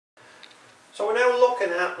So we're now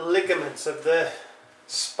looking at ligaments of the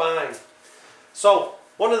spine. So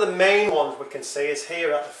one of the main ones we can see is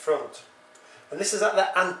here at the front, and this is at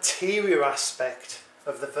the anterior aspect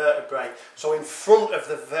of the vertebrae, so in front of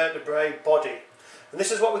the vertebrae body. And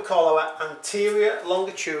this is what we call our anterior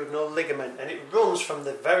longitudinal ligament, and it runs from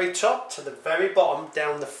the very top to the very bottom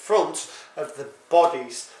down the front of the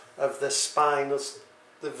bodies of the spines,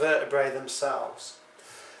 the vertebrae themselves.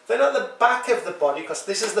 Then at the back of the body, because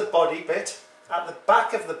this is the body bit, at the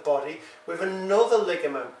back of the body we have another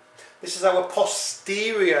ligament. This is our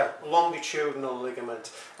posterior longitudinal ligament,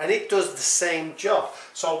 and it does the same job.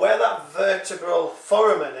 So where that vertebral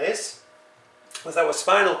foramen is, with our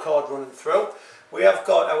spinal cord running through, we have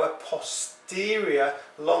got our posterior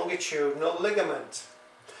longitudinal ligament,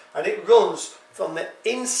 and it runs from the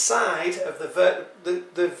inside of the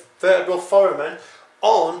vertebral foramen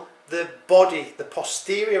on the body, the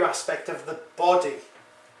posterior aspect of the body.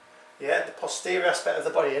 Yeah, the posterior aspect of the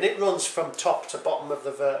body, and it runs from top to bottom of the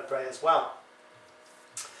vertebrae as well.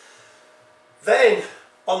 Then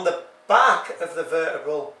on the back of the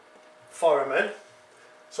vertebral foramen,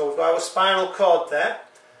 so we've got our spinal cord there,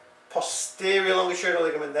 posterior longitudinal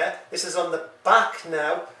ligament there. This is on the back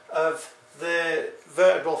now of the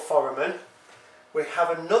vertebral foramen. We have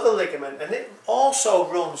another ligament, and it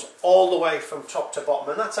also runs all the way from top to bottom,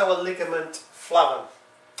 and that's our ligament flavum.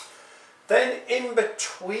 Then in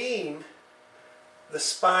between the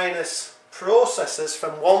spinous processes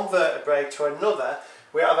from one vertebrae to another,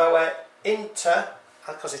 we have our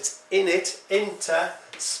because it's in it,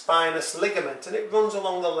 interspinous ligament, and it runs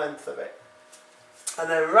along the length of it. And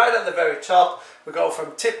then right at the very top, we go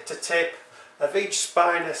from tip to tip of each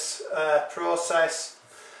spinous process.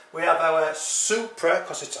 We have our supra,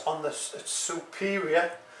 because it's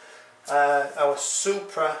superior, our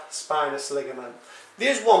supraspinous ligament.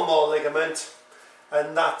 There's one more ligament,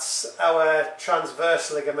 and that's our transverse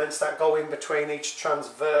ligaments that go in between each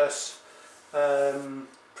transverse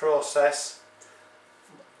process.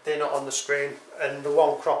 They're not on the screen, and they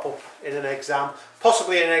won't crop up in an exam.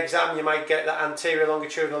 Possibly in an exam you might get the anterior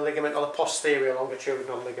longitudinal ligament or the posterior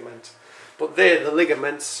longitudinal ligament. But they're the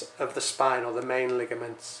ligaments of the spine, or the main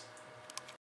ligaments.